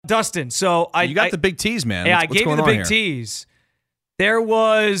Dustin. So You got the big tease, man. Yeah, What's I gave you going the on big here? tease. There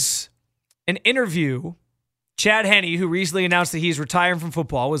was an interview. Chad Henne, who recently announced that he's retiring from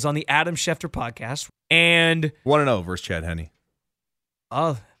football, was on the Adam Schefter podcast. And 1-0 versus Chad Henne.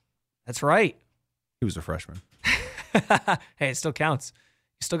 oh, that's right. He was a freshman. Hey, it still counts.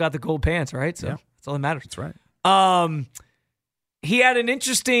 You still got the gold pants, right? So Yeah. that's all that matters. That's right. He had an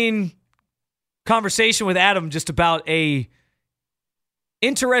interesting conversation with Adam just about a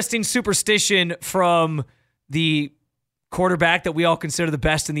interesting superstition from the quarterback that we all consider the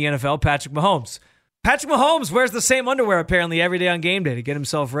best in the NFL, Patrick Mahomes. Patrick Mahomes wears the same underwear apparently every day on game day to get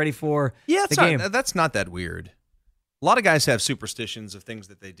himself ready for the game. That's not that weird. A lot of guys have superstitions of things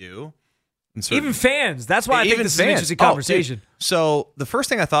that they do. Even fans. That's why I think this is an interesting conversation. Dude. So the first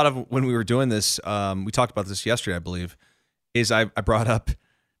thing I thought of when we were doing this, we talked about this yesterday, I believe, is I brought up,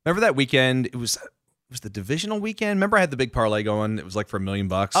 remember that weekend? It was the divisional weekend. Remember I had the big parlay going? It was like for $1 million.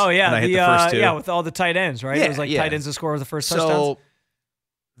 Oh, yeah. And I hit the first two. Yeah, with all the tight ends, right? Yeah, It was like tight ends to score the first touchdowns. So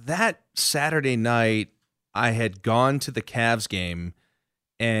that Saturday night, I had gone to the Cavs game,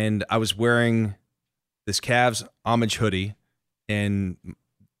 and I was wearing this Cavs homage hoodie and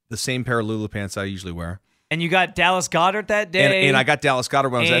the same pair of Lulu pants I usually wear. And you got Dallas Goedert that day. And I got Dallas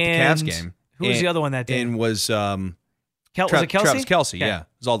Goedert when I was at the Cavs game. Who was the other one that day? And was was it Kelsey? Travis Kelce, Okay. yeah.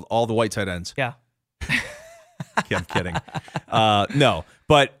 It was all the white tight ends. Yeah. Yeah, I'm kidding. No,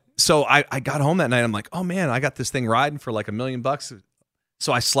 but so I got home that night. I'm like, oh man, I got this thing riding for like $1 million.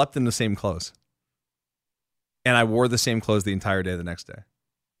 So I slept in the same clothes, and I wore the same clothes the entire day the next day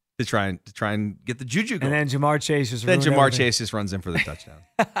to try and get the juju going. And then Jamar Chase just Chase just runs in for the touchdown.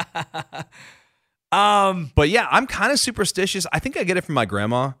 But yeah, I'm kind of superstitious. I think I get it from my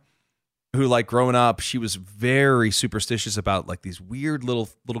grandma, who like growing up, she was very superstitious about like these weird little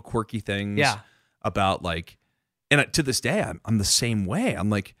quirky things. Yeah. About like, and to this day, I'm the same way.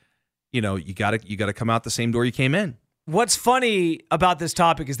 I'm like, you gotta come out the same door you came in. What's funny about this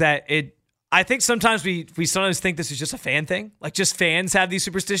topic is that I think sometimes we sometimes think this is just a fan thing. Like just fans have these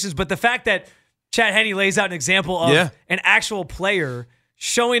superstitions. But the fact that Chad Henne lays out an example of an actual player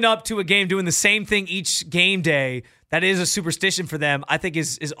showing up to a game doing the same thing each game day, that is a superstition for them, I think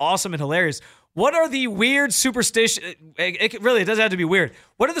is awesome and hilarious. What are the weird superstitions? It doesn't have to be weird.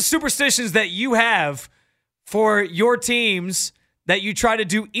 What are the superstitions that you have for your teams that you try to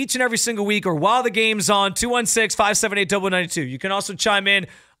do each and every single week or while the game's on? 216-578-9992. You can also chime in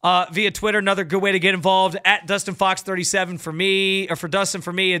via Twitter. Another good way to get involved at Dustin Fox 37 for me, or for Dustin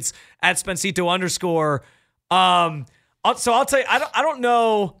for me, it's at Spencito _. So I'll tell you, I don't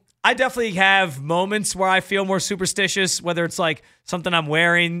know. I definitely have moments where I feel more superstitious, whether it's like something I'm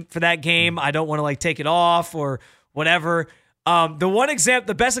wearing for that game. I don't want to like take it off or whatever.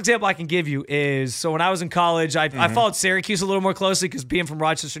 The best example I can give you is, so when I was in college, I followed Syracuse a little more closely because being from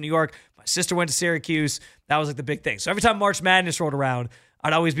Rochester, New York, my sister went to Syracuse. That was like the big thing. So every time March Madness rolled around,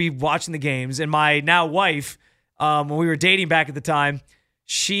 I'd always be watching the games. And my now wife, when we were dating back at the time,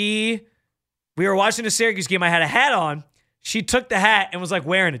 we were watching the Syracuse game. I had a hat on. She took the hat and was like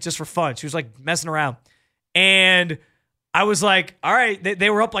wearing it just for fun. She was like messing around. And I was like, all right,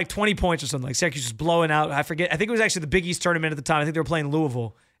 they were up like 20 points or something. Like Syracuse was blowing out. I forget. I think it was actually the Big East tournament at the time. I think they were playing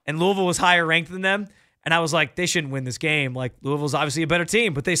Louisville. And Louisville was higher ranked than them. And I was like, they shouldn't win this game. Like Louisville's obviously a better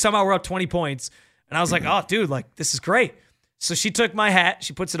team, but they somehow were up 20 points. And I was like, oh, dude, like this is great. So she took my hat.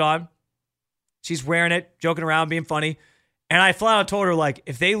 She puts it on. She's wearing it, joking around, being funny. And I flat out told her, like,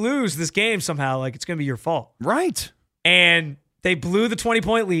 if they lose this game somehow, like it's going to be your fault. Right. And they blew the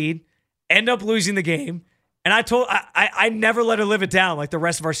 20-point lead, end up losing the game. And I never let her live it down like the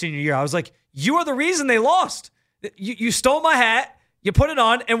rest of our senior year. I was like, you are the reason they lost. You stole my hat, you put it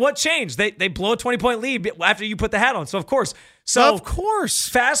on, and what changed? They blow a 20-point lead after you put the hat on. So, of course.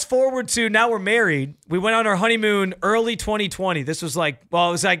 Fast forward to now we're married. We went on our honeymoon early 2020. This was it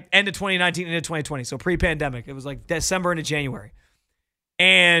was like end of 2019, into 2020. So pre-pandemic. It was like December into January.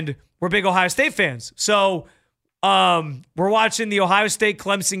 And we're big Ohio State fans. So we're watching the Ohio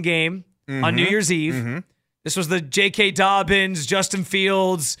State-Clemson game on New Year's Eve. Mm-hmm. This was the J.K. Dobbins, Justin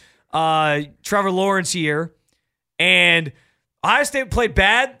Fields, Trevor Lawrence year. And Ohio State played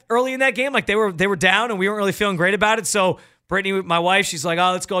bad early in that game. Like they were down and we weren't really feeling great about it. So Brittany, my wife, she's like,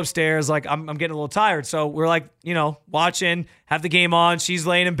 oh, let's go upstairs. Like I'm getting a little tired. So we're like, watching, have the game on. She's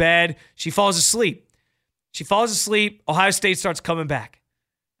laying in bed. She falls asleep. Ohio State starts coming back.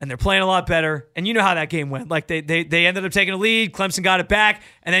 And they're playing a lot better. And you know how that game went. Like they ended up taking a lead. Clemson got it back.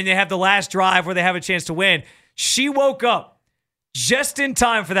 And then they have the last drive where they have a chance to win. She woke up just in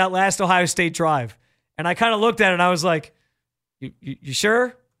time for that last Ohio State drive. And I kind of looked at it and I was like, you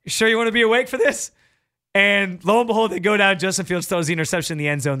sure? You sure you want to be awake for this? And lo and behold, they go down. Justin Fields throws the interception in the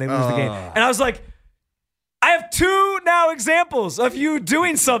end zone. They lose the game. And I was like, I have two now examples of you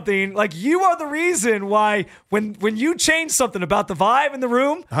doing something. Like, you are the reason why when you change something about the vibe in the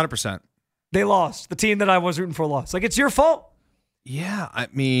room, 100%. They lost. The team that I was rooting for lost. Like, it's your fault. Yeah, I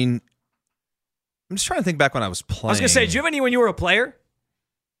mean, I'm just trying to think back when I was playing. I was going to say, did you have any when you were a player?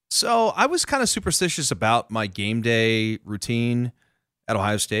 So I was kind of superstitious about my game day routine at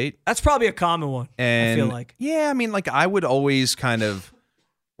Ohio State. That's probably a common one, I feel like. Yeah, I mean, like, I would always kind of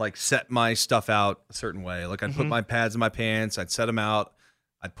like set my stuff out a certain way. Like, I'd put my pads in my pants, I'd set them out,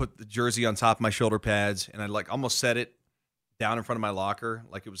 I'd put the jersey on top of my shoulder pads, and I'd like almost set it down in front of my locker.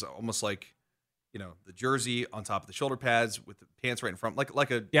 Like, it was almost like, you know, the jersey on top of the shoulder pads with the pants right in front, like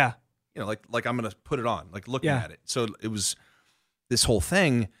a like I'm gonna put it on, like looking at it. So it was this whole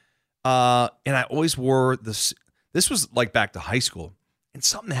thing, and I always wore this. This was like back to high school, and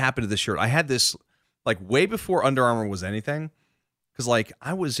something happened to this shirt. I had this like way before Under Armour was anything, because like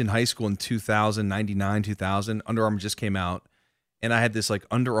I was in high school in 2000, 99, 2000. Under Armour just came out, and I had this like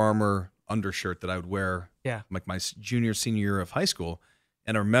Under Armour undershirt that I would wear, like my junior, senior year of high school.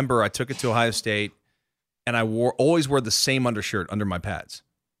 And I remember I took it to Ohio State, and I always wore the same undershirt under my pads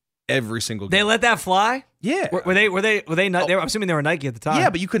every single game. They let that fly? Yeah. Were they not? I'm assuming they were Nike at the time. Yeah,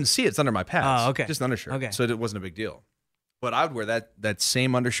 but you couldn't see it. It's under my pads. Oh, okay. Just an undershirt. Okay. So it wasn't a big deal. But I would wear that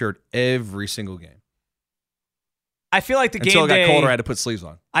same undershirt every single game. I feel like the game until it day, got colder, I had to put sleeves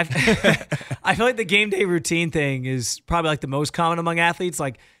on. I feel like the game day routine thing is probably like the most common among athletes.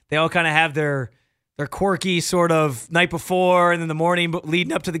 Like, they all kind of have their quirky sort of night before and then the morning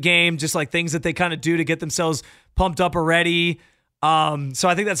leading up to the game, just like things that they kind of do to get themselves pumped up or ready. So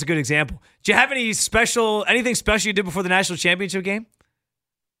I think that's a good example. Do you have anything special you did before the national championship game?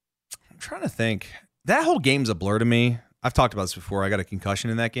 I'm trying to think. That whole game's a blur to me. I've talked about this before. I got a concussion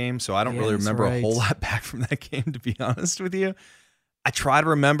in that game, so I don't really remember a whole lot back from that game, to be honest with you. I try to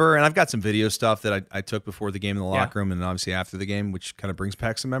remember, and I've got some video stuff that I took before the game in the locker room and obviously after the game, which kind of brings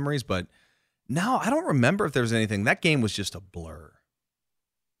back some memories, but no, I don't remember if there was anything. That game was just a blur.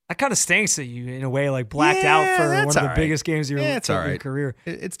 That kind of stinks that you, in a way, like blacked out for one of the biggest games of your career.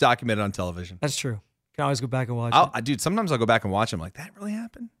 It's documented on television. That's true. You can always go back and watch it. Dude, sometimes I'll go back and watch it. I'm like, that really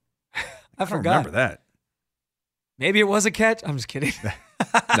happened? I forgot. Remember that. Maybe it was a catch. I'm just kidding.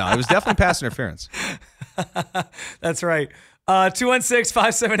 No, it was definitely pass interference. That's right.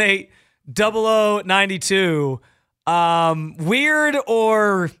 216-578-0092. Weird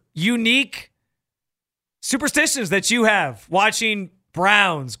or unique superstitions that you have watching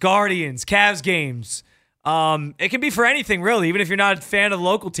Browns, Guardians, Cavs games. It can be for anything, really, even if you're not a fan of the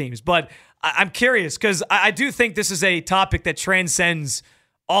local teams. But I'm curious because I do think this is a topic that transcends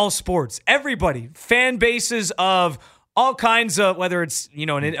all sports. Everybody, fan bases of all kinds of, whether it's, you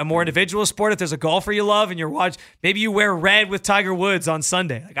know, a more individual sport, if there's a golfer you love and you're maybe you wear red with Tiger Woods on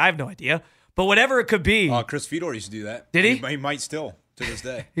Sunday. Like, I have no idea. But whatever it could be. Chris Fedor used to do that. Did he? He might still to this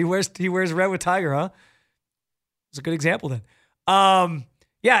day. He wears red with Tiger, huh? It's a good example then.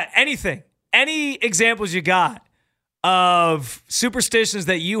 Yeah, anything. Any examples you got of superstitions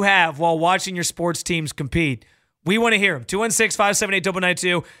that you have while watching your sports teams compete? We want to hear them. 216-578-0092.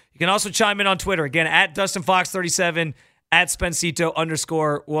 You can also chime in on Twitter. Again, at DustinFox37, at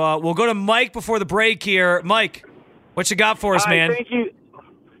Spencito_. We'll go to Mike before the break here. Mike, what you got for us, man? Thank you.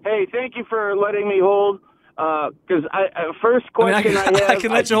 Hey, thank you for letting me hold. Because first question I have. I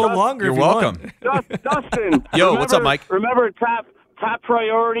can let you hold longer. You're if you welcome. Dustin. Yo, what's up, Mike? Remember top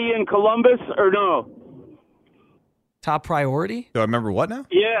priority in Columbus or no? Top priority? Do I remember what now?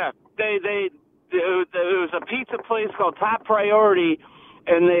 Yeah, there was a pizza place called Top Priority,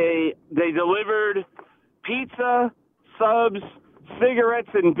 and they delivered pizza, subs, cigarettes,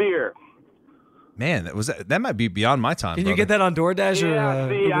 and beer. Man, that might be beyond my time. Can you get that on DoorDash? Yeah,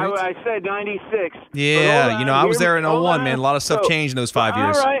 I said 96. Yeah, I was there in 01, man. A lot of stuff changed in those 5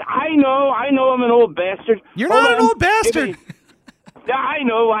 years. All right, I know I'm an old bastard. You're not an old bastard. Yeah, I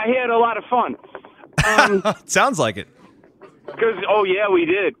know. I had a lot of fun. Sounds like it. We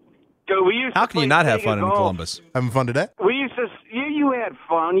did. How can you not have fun in Columbus? Having fun today? We used to. You had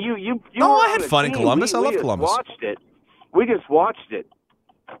fun. You. I had fun in Columbus. I love Columbus. We just watched it.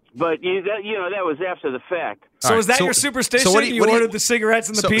 But that was after the fact. So is that your superstition? So you ordered the cigarettes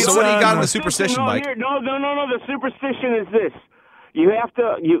and the pizza. So what do you got in the superstition, Mike? No. The superstition is this: you have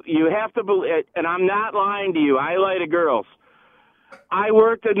to believe, and I'm not lying to you. I lie to girls. I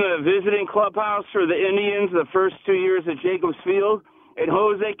worked in the visiting clubhouse for the Indians the first 2 years at Jacobs Field, and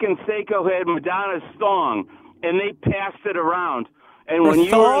Jose Canseco had Madonna's thong, and they passed it around. And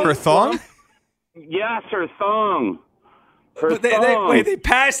Her thong? Yes, her thong. Her thong. Wait, they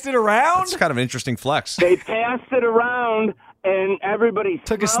passed it around? It's kind of an interesting flex. They passed it around, and everybody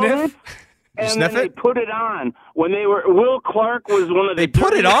Took a smelled sniff? it, and sniff then it? they put it on. When they were, Will Clark was one of the They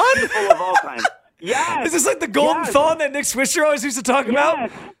put it on? people of all time. Yes. Is this like the golden Yes. thong that Nick Swisher always used to talk about?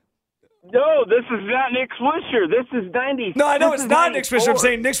 Yes. No, this is not Nick Swisher. This is 90. No, I know this it's is not Nick Swisher. I'm 94.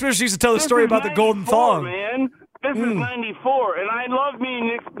 saying Nick Swisher used to tell the This story is about the golden 94, thong. man. This is 94, and I love me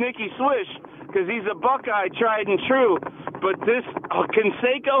Nicky Swish because he's a Buckeye, tried and true. But this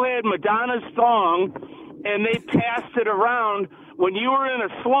Canseco had Madonna's thong, and they passed it around. When you were in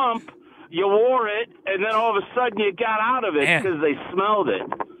a slump, you wore it, and then all of a sudden you got out of it Man. because they smelled it.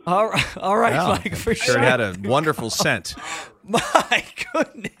 All right, Wow. Mike, for Sure, sure. it had a wonderful scent. My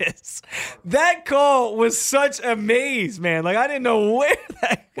goodness, that call was such a maze, man. Like I didn't know where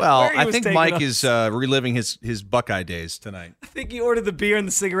that. Well, where he I was think taking Mike us. is reliving his Buckeye days tonight. I think he ordered the beer and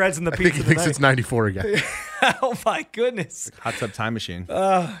the cigarettes and the I think pizza he thinks tonight. it's 94 again. Oh my goodness. Hot tub time machine.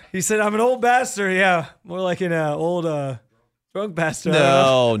 He said, "I'm an old bastard." Yeah, more like an old drunk bastard.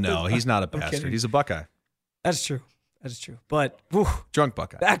 No, he's not a bastard. kidding. He's a Buckeye. That's true. That's true. But whew, Drunk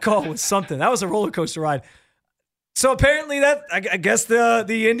Buckeye. that call was something. That was a roller coaster ride. So apparently that I guess the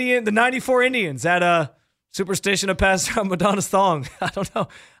 94 Indians had a superstition of passing around Madonna's thong. I don't know.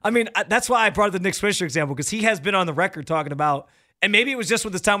 I mean, that's why I brought up the Nick Swisher example because he has been on the record talking about, and maybe it was just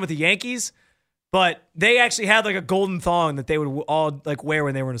with his time with the Yankees, but they actually had like a golden thong that they would all like wear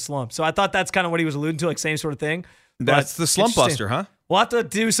when they were in a slump. So I thought that's kind of what he was alluding to, like same sort of thing. That's But the slump interesting. buster, huh? We'll have to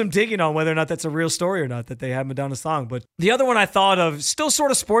do some digging on whether or not that's a real story or not that they had Madonna's thong. But the other one I thought of, still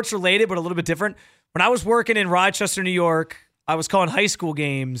sort of sports related, but a little bit different. When I was working in Rochester, New York, I was calling high school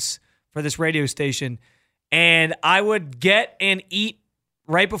games for this radio station, and I would get and eat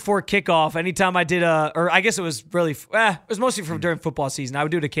right before kickoff anytime I did or I guess it was really, it was mostly from during football season. I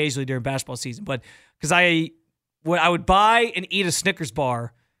would do it occasionally during basketball season, but because I would buy and eat a Snickers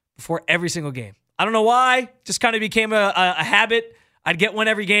bar before every single game. I don't know why, just kind of became a habit. I'd get one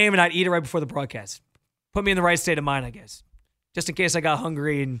every game, and I'd eat it right before the broadcast. Put me in the right state of mind, I guess. Just in case I got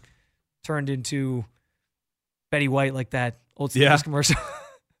hungry and turned into Betty White like that old Snickers commercial.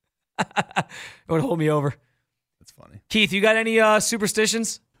 It would hold me over. That's funny. Keith, you got any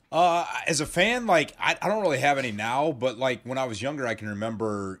superstitions? As a fan, like I don't really have any now, but like when I was younger, I can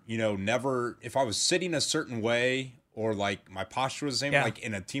remember, never if I was sitting a certain way or like my posture was the same, like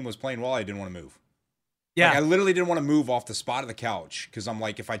and a team was playing well, I didn't want to move. Yeah. Like, I literally didn't want to move off the spot of the couch because I'm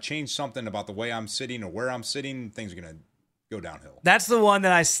like, if I change something about the way I'm sitting or where I'm sitting, things are gonna go downhill. That's the one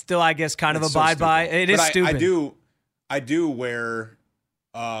that I still, I guess, kind of It's so abide by. stupid. It is But stupid. I do wear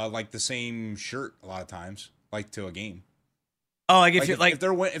like the same shirt a lot of times, like to a game. Oh, like if Like you're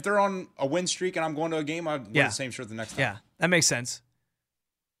like, if they're on a win streak and I'm going to a game, I wear the same shirt the next time. yeah, that makes sense.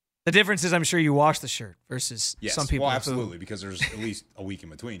 The difference is I'm sure you wash the shirt versus Yes. some people. Well, absolutely, because there's at least a week in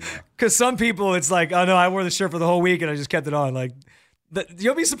between. Because some people, it's like, oh no, I wore the shirt for the whole week and I just kept it on. Like,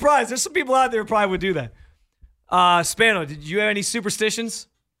 you'll be surprised. There's some people out there who probably would do that. Spano, did you have any superstitions?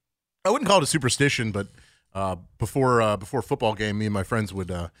 I wouldn't call it a superstition, but before football game, me and my friends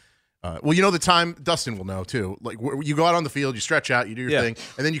would. Well, the time Dustin will know too. Like you go out on the field, you stretch out, you do your thing,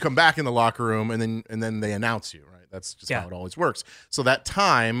 and then you come back in the locker room, and then they announce you. Right, that's just how it always works. So that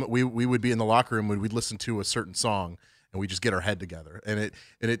time we would be in the locker room, we'd listen to a certain song, and we just get our head together. And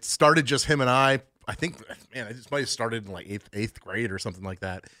it started just him and I. I think, man, it just might have started in like eighth grade or something like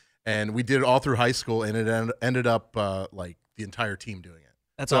that. And we did it all through high school, and it ended up like the entire team doing it.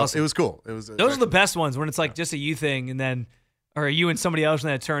 That's awesome. It was cool. It was Those are the best ones when it's like just a you thing, and then or you and somebody else, and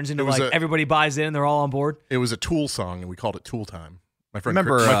then it turns into like everybody buys in and they're all on board. It was a Tool song, and we called it Tool Time. My friend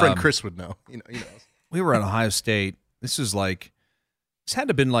Chris would know. He knows. We were at Ohio State. This had to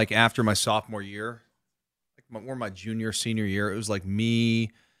have been like after my sophomore year, like more my junior, senior year. It was like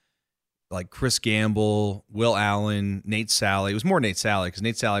me, like Chris Gamble, Will Allen, Nate Sally. It was more Nate Sally because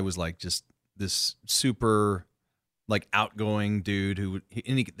Nate Sally was like just this super like outgoing dude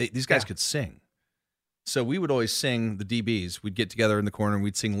these guys could sing. So we would always sing the DBs. We'd get together in the corner and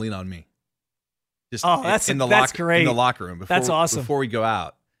we'd sing "Lean on Me." Just that's great. In the locker room. That's awesome. Before we go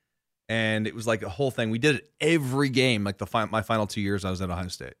out, and it was like a whole thing. We did it every game. Like my final 2 years, I was at Ohio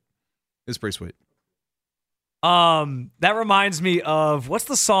State. It was pretty sweet. That reminds me of what's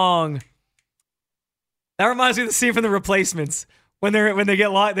the song? That reminds me of the scene from The Replacements when they get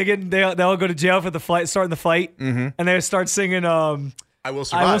locked. They all go to jail for the fight, starting the fight, and they start singing. I Will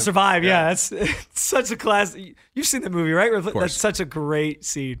Survive. I Will Survive. Yeah, that's it's such a classic. You've seen the movie, right? That's such a great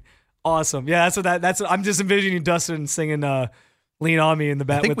scene. Awesome. Yeah, that's what I'm just envisioning Dustin singing "Lean on Me" in the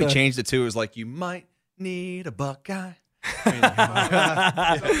back. I think we changed it too. It was like, you might need a Buckeye.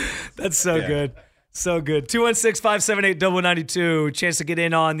 That's so good. So good. 216-578-9992. Chance to get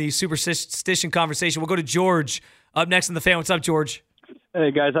in on the superstition conversation. We'll go to George up next in the fan. What's up, George?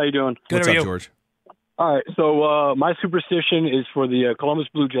 Hey, guys. How you doing? Good. What's how up, are you? George? All right. So my superstition is for the Columbus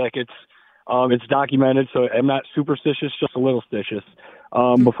Blue Jackets. It's documented, so I'm not superstitious, just a little stitious.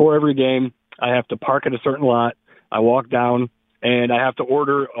 Before every game, I have to park at a certain lot. I walk down, and I have to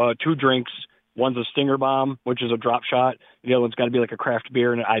order 2 drinks. One's a Stinger Bomb, which is a drop shot. The other one's got to be like a craft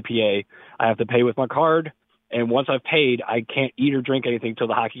beer and an IPA. I have to pay with my card, and once I've paid, I can't eat or drink anything till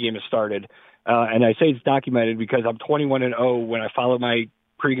the hockey game has started. And I say it's documented because I'm 21-0 when I follow my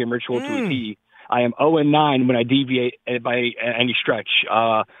pregame ritual to a T. I am 0-9 when I deviate by any stretch.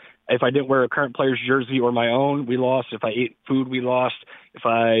 If I didn't wear a current player's jersey or my own, we lost. If I ate food, we lost. If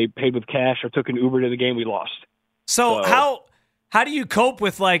I paid with cash or took an Uber to the game, we lost. So how do you cope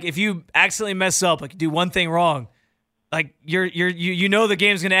with, like, if you accidentally mess up, like you do one thing wrong, like you know the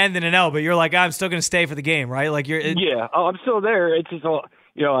game's going to end in an L, but you're like, I'm still going to stay for the game, right? Like I'm still there. It's just all,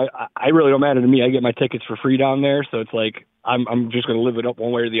 I really don't matter to me. I get my tickets for free down there, so it's like I'm just going to live it up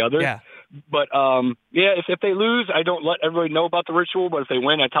one way or the other. Yeah. But if they lose, I don't let everybody know about the ritual. But if they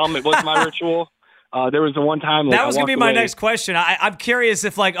win, I tell them it was my ritual. There was the one time that was going to be my next question. I'm curious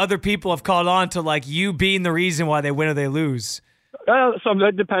if like other people have caught on to like you being the reason why they win or they lose. So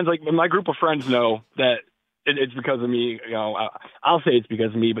that depends. Like my group of friends know that it's because of me. I'll say it's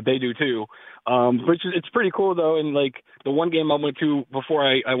because of me, but they do too. Which it's pretty cool though. And like the one game I went to before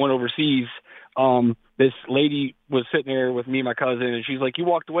I went overseas, this lady was sitting there with me and my cousin, and she's like, "You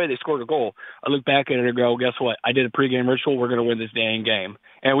walked away. They scored a goal." I look back at her and go, "Guess what? I did a pregame ritual. We're going to win this dang game."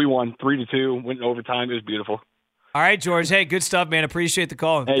 And we won 3-2, went in overtime. It was beautiful. All right, George. Hey, good stuff, man. Appreciate the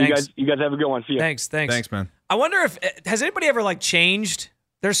call. Hey, thanks. you guys have a good one. See you. Thanks, man. I wonder if has anybody ever like changed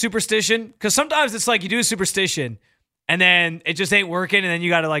their superstition? Because sometimes it's like you do a superstition, and then it just ain't working, and then you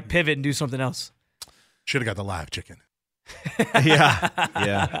got to like pivot and do something else. Should have got the live chicken.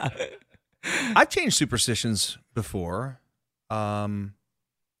 Yeah. I've changed superstitions before. I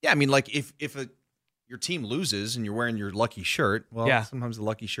mean, like if your team loses and you're wearing your lucky shirt, well, sometimes the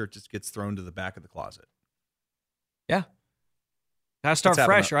lucky shirt just gets thrown to the back of the closet. Yeah. Gotta start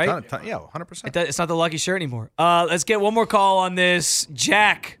fresh, right? Yeah, 100%. It's not the lucky shirt anymore. Let's get one more call on this.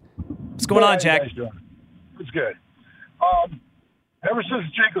 Jack. What's going on, Jack? It's good. Ever since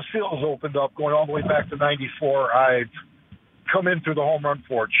Jacobs Field has opened up, going all the way back to 94, I've come in through the home run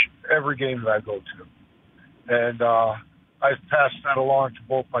porch every game that I go to. And I've passed that along to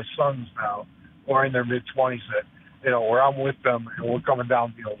both my sons now, who are in their mid-20s, that, where I'm with them and we're coming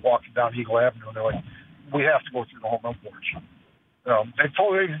down, walking down Eagle Avenue, and they're like, we have to go through the home run porch. They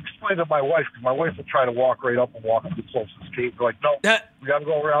explained to my wife, because my wife will try to walk right up and walk to the closest gate. They're like, no, we got to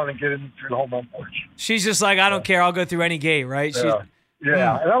go around and get in through the home run porch. She's just like, I don't care. I'll go through any gate, right? Yeah.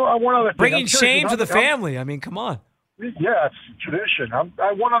 And one other thing. Bringing shame to the family. I mean, come on. Yeah, it's tradition.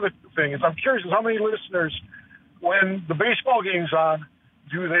 One other thing is I'm curious as how many listeners, when the baseball game's on,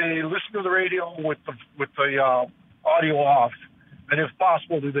 do they listen to the radio with the audio off? And if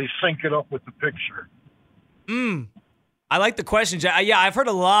possible, do they sync it up with the picture? I like the question, Jack. Yeah, I've heard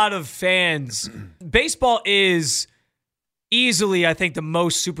a lot of fans. Baseball is easily, I think, the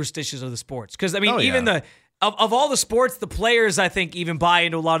most superstitious of the sports. Because, I mean, of all the sports, the players, I think, even buy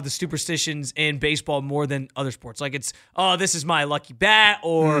into a lot of the superstitions in baseball more than other sports. Like it's, this is my lucky bat,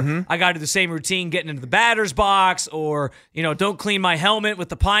 or I got to do the same routine getting into the batter's box, or, don't clean my helmet with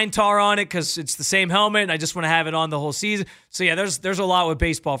the pine tar on it because it's the same helmet and I just want to have it on the whole season. So, yeah, there's a lot with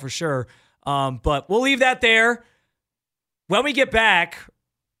baseball for sure. But we'll leave that there. When we get back,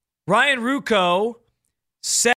 Ryan Ruocco said